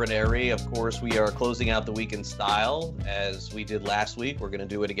and Joe Ranieri. Of course, we are closing out the week in style as we did last week. We're going to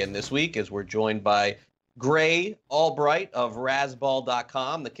do it again this week as we're joined by Gray Albright of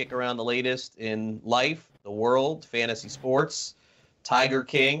Razzball.com, the kick around the latest in life, the world, fantasy sports, Tiger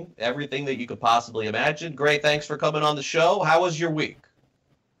King, everything that you could possibly imagine. Gray, thanks for coming on the show. How was your week?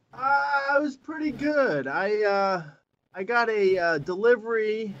 It was pretty good. I got a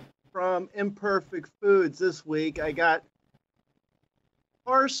delivery from Imperfect Foods this week. I got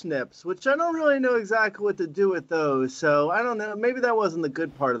parsnips, which I don't really know exactly what to do with those. So I don't know. Maybe that wasn't the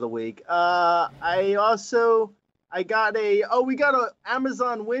good part of the week. We got an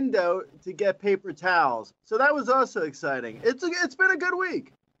Amazon window to get paper towels. So that was also exciting. It's been a good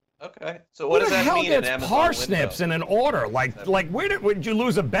week. Okay. So what does that mean? Who the hell gets parsnips in an order? Like where did you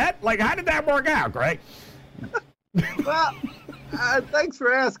lose a bet? Like, how did that work out, Greg? Well, Thanks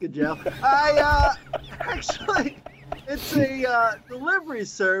for asking, Joe. I actually, it's a delivery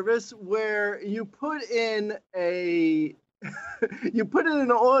service where you put in an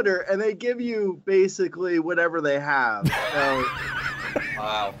order and they give you basically whatever they have. So,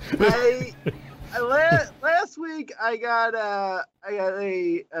 wow. Last week I got a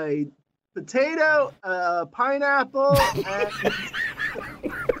potato, pineapple,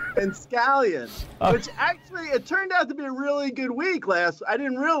 and scallion, which actually it turned out to be a really good week I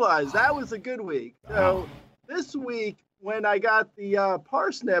didn't realize that was a good week. So this week when I got the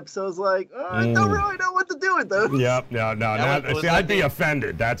parsnips, I was like, I don't really know what to do with those. Yep, no. See, I'd be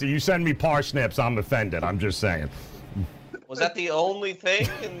offended. You send me parsnips, I'm offended. I'm just saying. Was that the only thing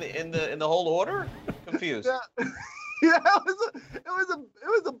in the whole order? Confused. Yeah, it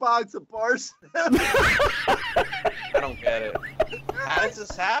was a box of parsnips. I don't get it. How does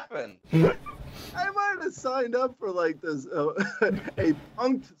this happen? I might have signed up for like this a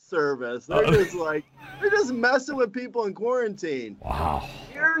punked service. They're just messing with people in quarantine. Wow.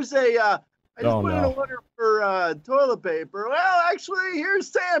 Here's I just put in an order for toilet paper. Well, actually, here's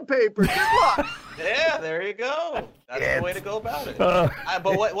sandpaper. Good luck. Yeah, there you go. That's the way to go about it.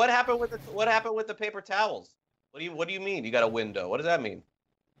 But what happened with the paper towels? What do you mean? You got a window? What does that mean?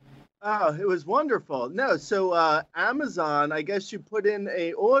 Oh, it was wonderful. No, so Amazon, I guess you put in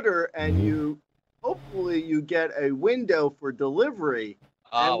a order and hopefully you get a window for delivery.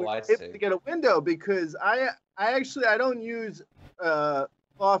 Oh, I see. To get a window because I don't use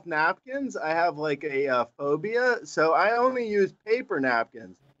cloth napkins. I have like a phobia, so I only use paper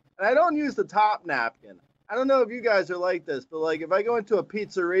napkins, and I don't use the top napkin. I don't know if you guys are like this, but like if I go into a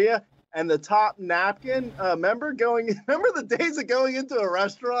pizzeria and the top napkin, remember the days of going into a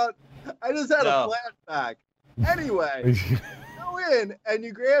restaurant? I just had a flashback. Anyway, go in and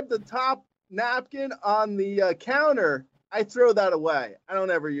you grab the top napkin on the counter. I throw that away. I don't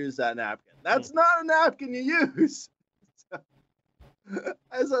ever use that napkin. That's not a napkin you use.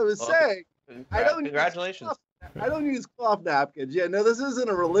 As I was saying, congratulations. I don't use cloth napkins. Yeah, no, this isn't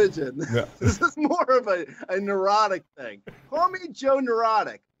a religion. Yeah. This is more of a neurotic thing. Call me Joe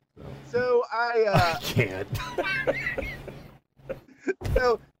Neurotic. So I can't.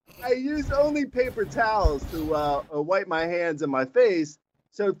 So I use only paper towels to wipe my hands and my face.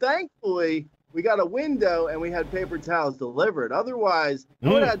 So thankfully, we got a window and we had paper towels delivered. Otherwise, I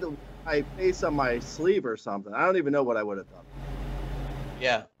would have had to wipe my face on my sleeve or something. I don't even know what I would have done.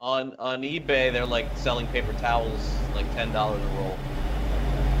 Yeah, on eBay, they're like selling paper towels like $10 a roll.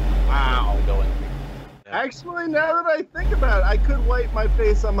 Wow. Yeah. Actually, now that I think about it, I could wipe my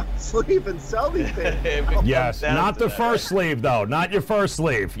face on my sleeve and sell these things. Yes, not the first sleeve, though. Not your first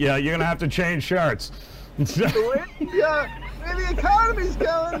sleeve. Yeah, you're going to have to change shirts. The way the economy's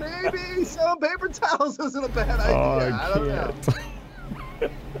going, maybe selling paper towels isn't a bad idea. I don't know.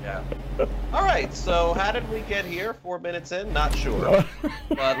 Yeah. All right, so how did we get here? 4 minutes in? Not sure.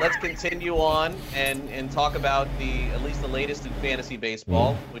 But let's continue on and talk about at least the latest in fantasy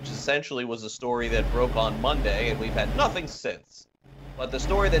baseball, which essentially was a story that broke on Monday, and we've had nothing since. But the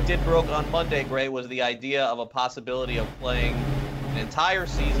story that did broke on Monday, Gray, was the idea of a possibility of playing an entire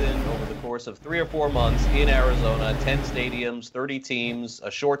season over the course of 3 or 4 months in Arizona, 10 stadiums, 30 teams,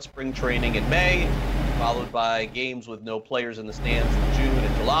 a short spring training in May, followed by games with no players in the stands in June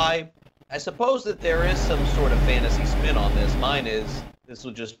and July. I suppose that there is some sort of fantasy spin on this. Mine is this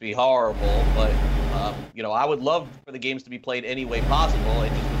would just be horrible, but I would love for the games to be played any way possible. It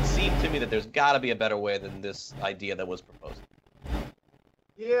just would seem to me that there's got to be a better way than this idea that was proposed.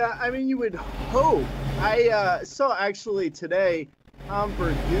 Yeah, I mean, you would hope. I saw actually today, Tom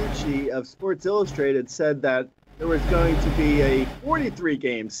Verducci of Sports Illustrated said that there was going to be a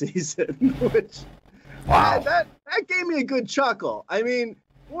 43-game season, which that gave me a good chuckle. I mean,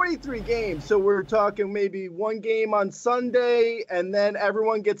 43 games, so we're talking maybe one game on Sunday, and then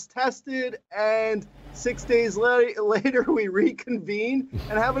everyone gets tested, and 6 days later we reconvene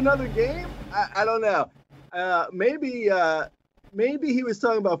and have another game? I don't know. Maybe he was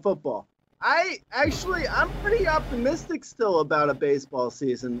talking about football. I'm pretty optimistic still about a baseball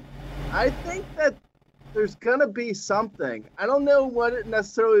season. I think that there's gonna be something. I don't know what it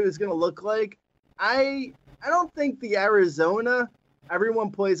necessarily is gonna look like. I don't think the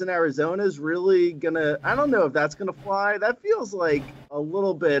everyone plays in Arizona is really gonna. I don't know if that's gonna fly. That feels like a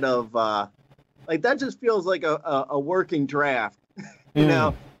little bit of that just feels like a working draft, you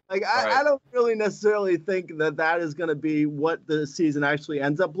know. Like, I don't really necessarily think that is going to be what the season actually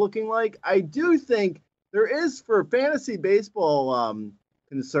ends up looking like. I do think there is, for fantasy baseball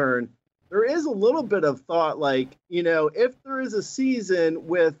concern, there is a little bit of thought, like, if there is a season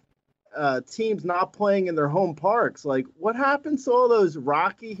with teams not playing in their home parks. Like, what happens to all those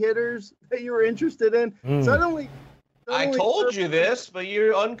Rocky hitters that you were interested in? Suddenly, I told you this, but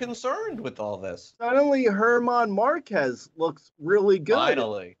you're unconcerned with all this. Suddenly, Herman Marquez looks really good.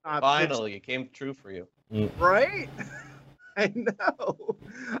 Finally, it came true for you. Right? I know.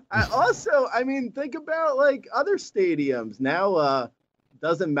 I mean, think about like other stadiums now.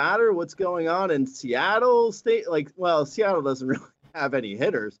 Doesn't matter what's going on in Seattle State. Like, well, Seattle doesn't really have any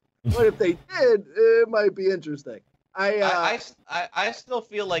hitters, but if they did, it might be interesting. I still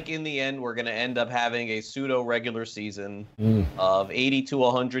feel like in the end we're going to end up having a pseudo regular season of 80 to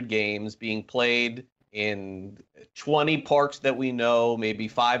 100 games being played in 20 parks that we know, maybe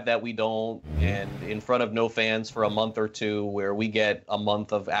 5 that we don't, and in front of no fans for a month or two, where we get a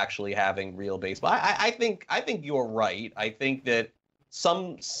month of actually having real baseball. I think you're right. I think that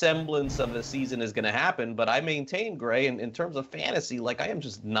some semblance of a season is going to happen, but I maintain, Gray, in terms of fantasy, like I am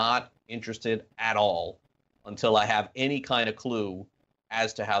just not interested at all until I have any kind of clue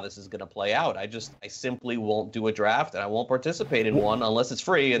as to how this is going to play out. I simply won't do a draft, and I won't participate in one unless it's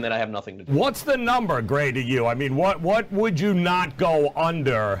free, and then I have nothing to do. What's the number, Gray, to you? I mean, what would you not go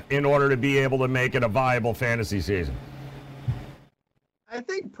under in order to be able to make it a viable fantasy season? I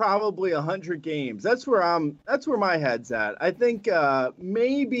think probably 100 games. That's where my head's at. I think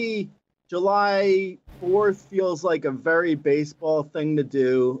maybe July 4th feels like a very baseball thing to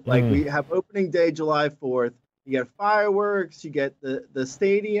do. Like we have opening day July 4th. You get fireworks, you get the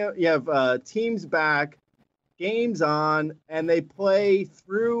stadium, you have teams back, games on, and they play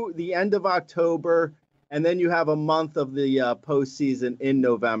through the end of October, and then you have a month of the postseason in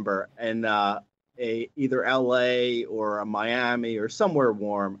November, and either LA or a Miami or somewhere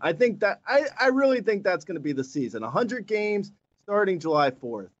warm. I think that I really think that's going to be the season. 100 games starting July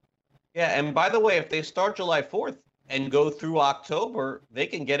 4th. Yeah, and by the way, if they start July 4th and go through October, they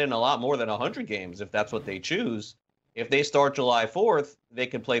can get in a lot more than 100 games if that's what they choose. If they start July 4th, they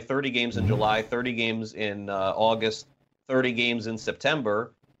can play 30 games in July, 30 games in August, 30 games in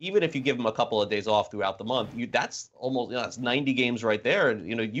September. Even if you give them a couple of days off throughout the month, that's almost that's 90 games right there. And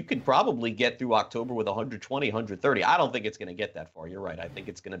you could probably get through October with 120, 130. I don't think it's going to get that far. You're right. I think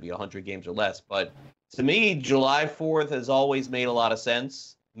it's going to be 100 games or less. But to me, July 4th has always made a lot of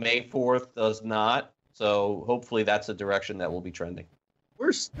sense. May 4th does not. So hopefully that's a direction that will be trending. We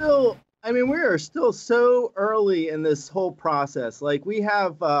are still so early in this whole process. Like we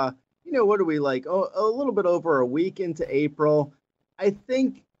have, what are we like? A little bit over a week into April. I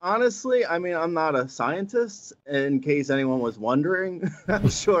think, honestly, I mean, I'm not a scientist, in case anyone was wondering. I'm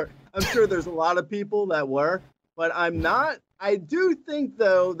sure there's a lot of people that were, but I'm not. I do think,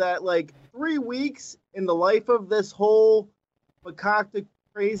 though, that like 3 weeks in the life of this whole Fakakta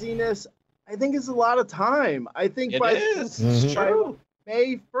craziness, I think it's a lot of time. I think by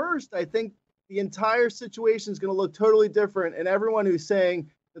May 1st, I think the entire situation is going to look totally different, and everyone who's saying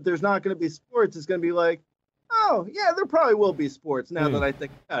that there's not going to be sports is going to be like, oh, yeah, there probably will be sports now that I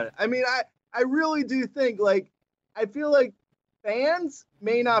think about it. I mean, I really do think, like, I feel like fans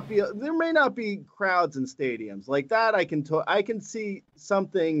there may not be crowds in stadiums. Like that, I can see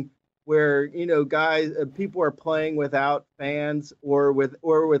something where, people are playing without fans or with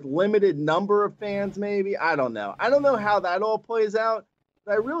limited number of fans, maybe. I don't know. I don't know how that all plays out,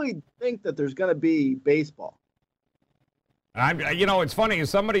 but I really think that there's going to be baseball. It's funny.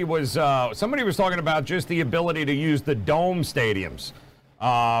 Somebody was talking about just the ability to use the dome stadiums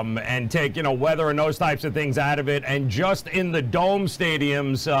and take, weather and those types of things out of it. And just in the dome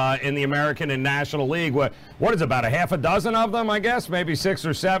stadiums in the American and National League, what is about a half a dozen of them, I guess, maybe 6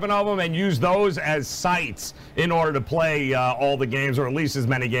 or 7 of them, and use those as sites in order to play all the games, or at least as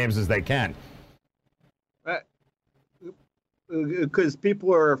many games as they can. Because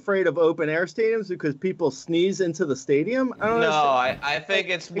people are afraid of open air stadiums because people sneeze into the stadium? I think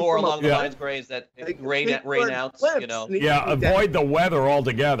it's more along the lines, Grays, that rain outs, Yeah, avoid the weather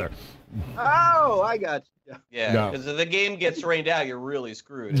altogether. Oh, I got you. Yeah, because if the game gets rained out, you're really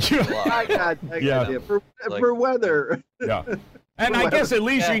screwed. I got you. For weather. Yeah. And I guess at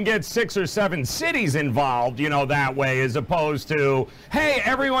least you can get 6 or 7 cities involved, that way, as opposed to, hey,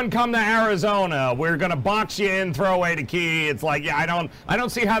 everyone come to Arizona. We're going to box you in, throw away the key. It's like, I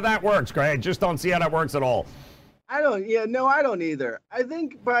don't see how that works, Greg. I just don't see how that works at all. I don't either. I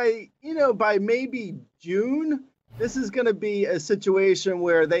think by maybe June, this is going to be a situation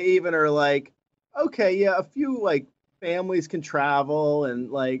where they even are like, okay, yeah, a few like families can travel and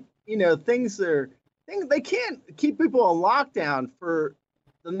like, they can't keep people on lockdown for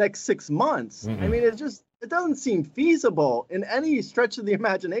the next 6 months. Mm-hmm. I mean, it doesn't seem feasible in any stretch of the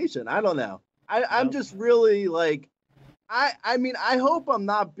imagination. I don't know. I'm just really like, I mean, I hope I'm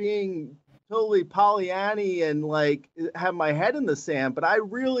not being totally Pollyanny and like have my head in the sand, but I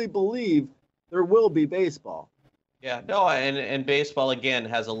really believe there will be baseball. Yeah, no, and baseball again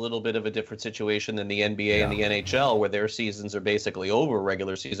has a little bit of a different situation than the NBA and the NHL, where their seasons are basically over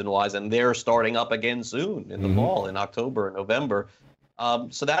regular season wise, and they're starting up again soon in the fall, in October and November.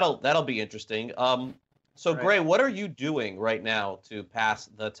 So that'll be interesting. So Gray, what are you doing right now to pass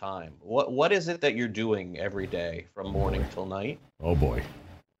the time? What is it that you're doing every day from morning till night? Oh boy.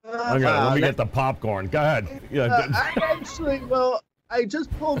 Let me get the popcorn. Go ahead. Yeah. I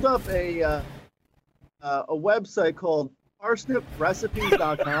just pulled up a website called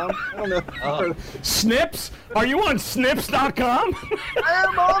parsniprecipes.com. I don't know. Snips? Are you on snips.com? I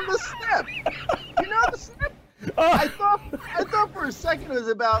am on the Snip. You know the Snip? I thought for a second it was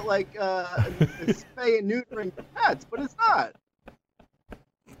about like spay and neutering pets, but it's not.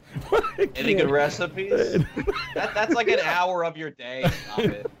 Any good recipes? That's like an hour of your day. Stop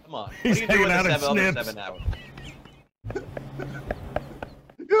it. Come on. What are you doing the 7 hours?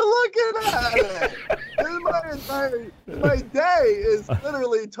 You're looking at it. My day is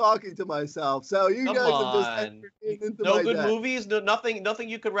literally talking to myself. So you guys have just entered into no my good day. movies, nothing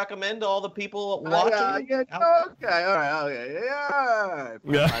you could recommend to all the people watching. Okay, all right.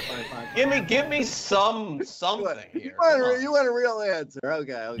 Fine. Give me something here. You want a real answer?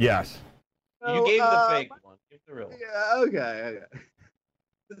 Okay. Yes. You gave the fake one. Give the real one. Yeah. Okay.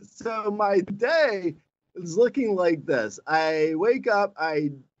 So my day is looking like this. I wake up.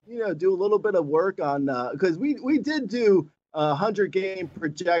 I do a little bit of work on because we did do 100-game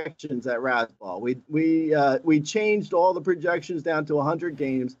projections at Razzball. We changed all the projections down to 100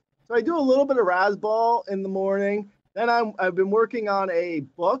 games. So I do a little bit of Razzball in the morning. Then I've been working on a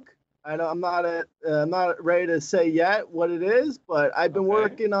book. I'm not ready to say yet what it is, but I've been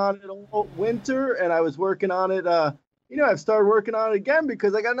working on it all winter, and I was working on it. I've started working on it again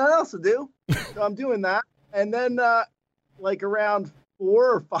because I got nothing else to do. So I'm doing that, and then like around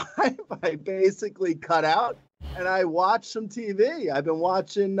 4 or 5, I basically cut out and I watched some TV. I've been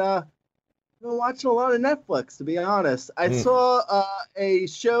watching a lot of Netflix, to be honest. I saw a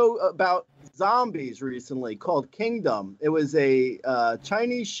show about zombies recently called Kingdom. It was a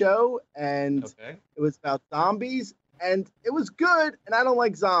Chinese show, and it was about zombies, and it was good, and I don't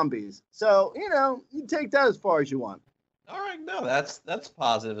like zombies. So, you take that as far as you want. All right, no, that's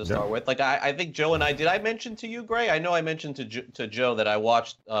positive to start with. Like I think Joe and I did. I mention to you, Gray? I know I mentioned to Joe that I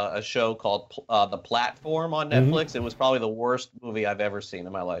watched a show called The Platform on Netflix. It was probably the worst movie I've ever seen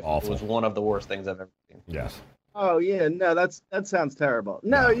in my life. Awful. It was one of the worst things I've ever seen. Yes. Oh yeah, no, that sounds terrible.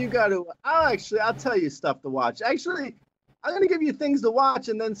 No, you got to. I'll tell you stuff to watch. Actually, I'm gonna give you things to watch,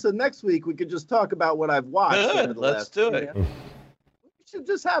 and then so next week we could just talk about what I've watched. Good, let's do it. We should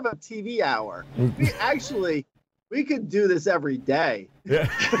just have a TV hour. We could do this every day. Yeah.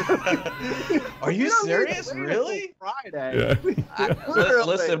 Are you serious? Really? Friday. Yeah.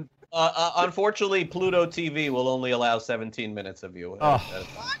 Listen, unfortunately, Pluto TV will only allow 17 minutes of you. Yeah.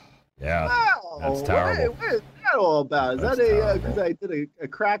 Wow. That's terrible. What is that all about? Is That's that because I did a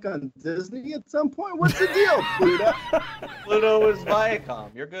crack on Disney at some point? What's the deal, Pluto? Pluto is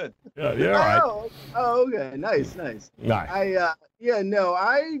Viacom. You're good. Yeah, you're all right. Oh, okay. Nice. Nice.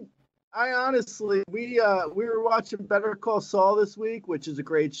 I honestly, we were watching Better Call Saul this week, which is a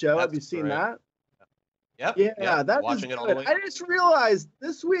great show. Have you seen that? Yep. Yeah, that was watching it all good. the way. I just realized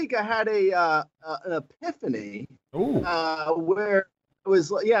this week I had an epiphany. Where it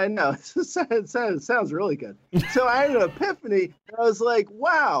was, I know, it sounds really good. So I had an epiphany, and I was like,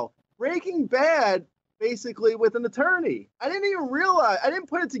 wow, Breaking Bad basically with an attorney. I didn't even realize, I didn't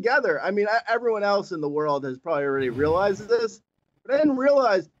put it together. I mean, everyone else in the world has probably already realized this, but I didn't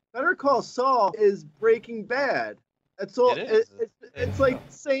realize Better Call Saul is Breaking Bad. That's all. It's like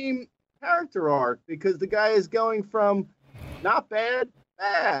the same character arc because the guy is going from not bad.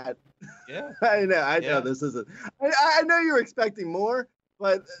 Yeah. I know this isn't. I know you're expecting more,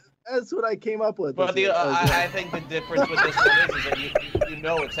 but that's what I came up with. But I think the difference with this one is that you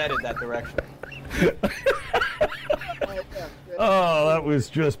know it's headed that direction. Oh, that was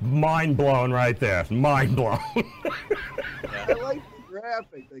just mind blown right there. Mind blown. I like the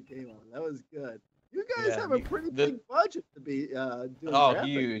graphic that came on. That was good. You guys have a pretty big budget to be doing graphics.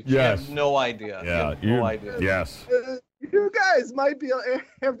 Huge. Yes. You have no idea. Yeah. No idea. Yes. You guys might be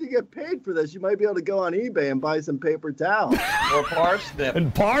after you get paid for this, you might be able to go on eBay and buy some paper towels. Or parsnips.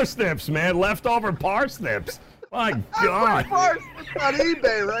 And parsnips, man. Leftover parsnips. My God. Parsnips on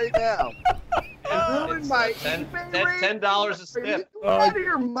eBay right now. Ruin my eBay rate. $10 a snip. Are you out of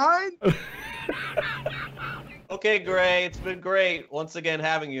your mind? Okay, Gray, it's been great once again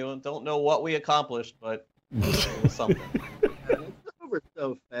having you. And don't know what we accomplished, but Something. It's over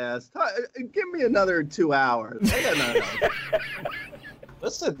so fast. Give me another 2 hours. I got another.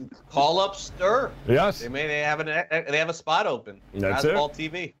 Listen, call up Stir. Yes. They have a spot open. That's Razzball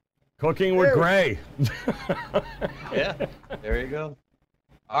TV. Cooking with Gray. Yeah, there you go.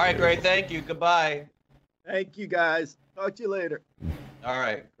 All right, Gray, thank you. Goodbye. Thank you, guys. Talk to you later. All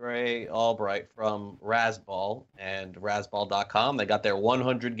right, Gray Albright from Razzball and Razzball.com. They got their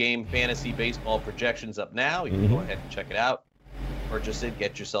 100-game fantasy baseball projections up now. You can go ahead and check it out. Purchase it,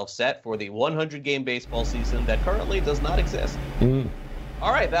 get yourself set for the 100-game baseball season that currently does not exist.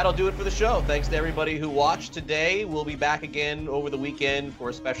 All right, that'll do it for the show. Thanks to everybody who watched today. We'll be back again over the weekend for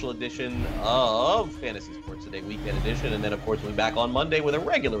a special edition of Fantasy Sports Today Weekend Edition. And then, of course, we'll be back on Monday with a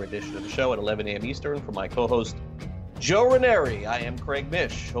regular edition of the show at 11 a.m. Eastern. For my co-host, Joe Ranieri, I am Craig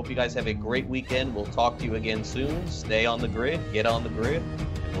Mish. Hope you guys have a great weekend. We'll talk to you again soon. Stay on the grid. Get on the grid.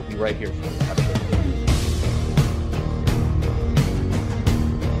 And we'll be right here for you. Have a good day.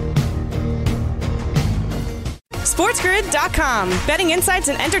 SportsGrid.com. Betting insights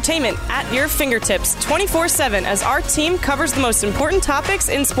and entertainment at your fingertips 24/7 as our team covers the most important topics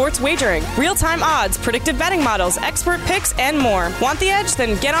in sports wagering. Real-time odds, predictive betting models, expert picks, and more. Want the edge?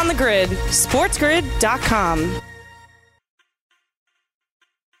 Then get on the grid. SportsGrid.com.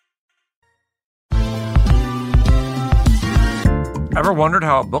 Ever wondered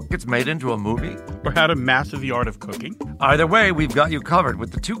how a book gets made into a movie? Or how to master the art of cooking? Either way, we've got you covered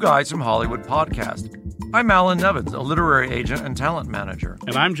with the Two Guys from Hollywood podcast. I'm Alan Nevins, a literary agent and talent manager.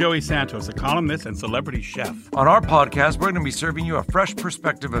 And I'm Joey Santos, a columnist and celebrity chef. On our podcast, we're going to be serving you a fresh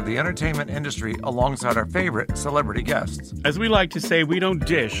perspective of the entertainment industry alongside our favorite celebrity guests. As we like to say, we don't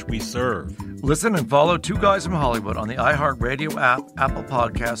dish, we serve. Listen and follow Two Guys from Hollywood on the iHeartRadio app, Apple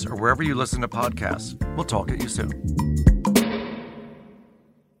Podcasts, or wherever you listen to podcasts. We'll talk at you soon.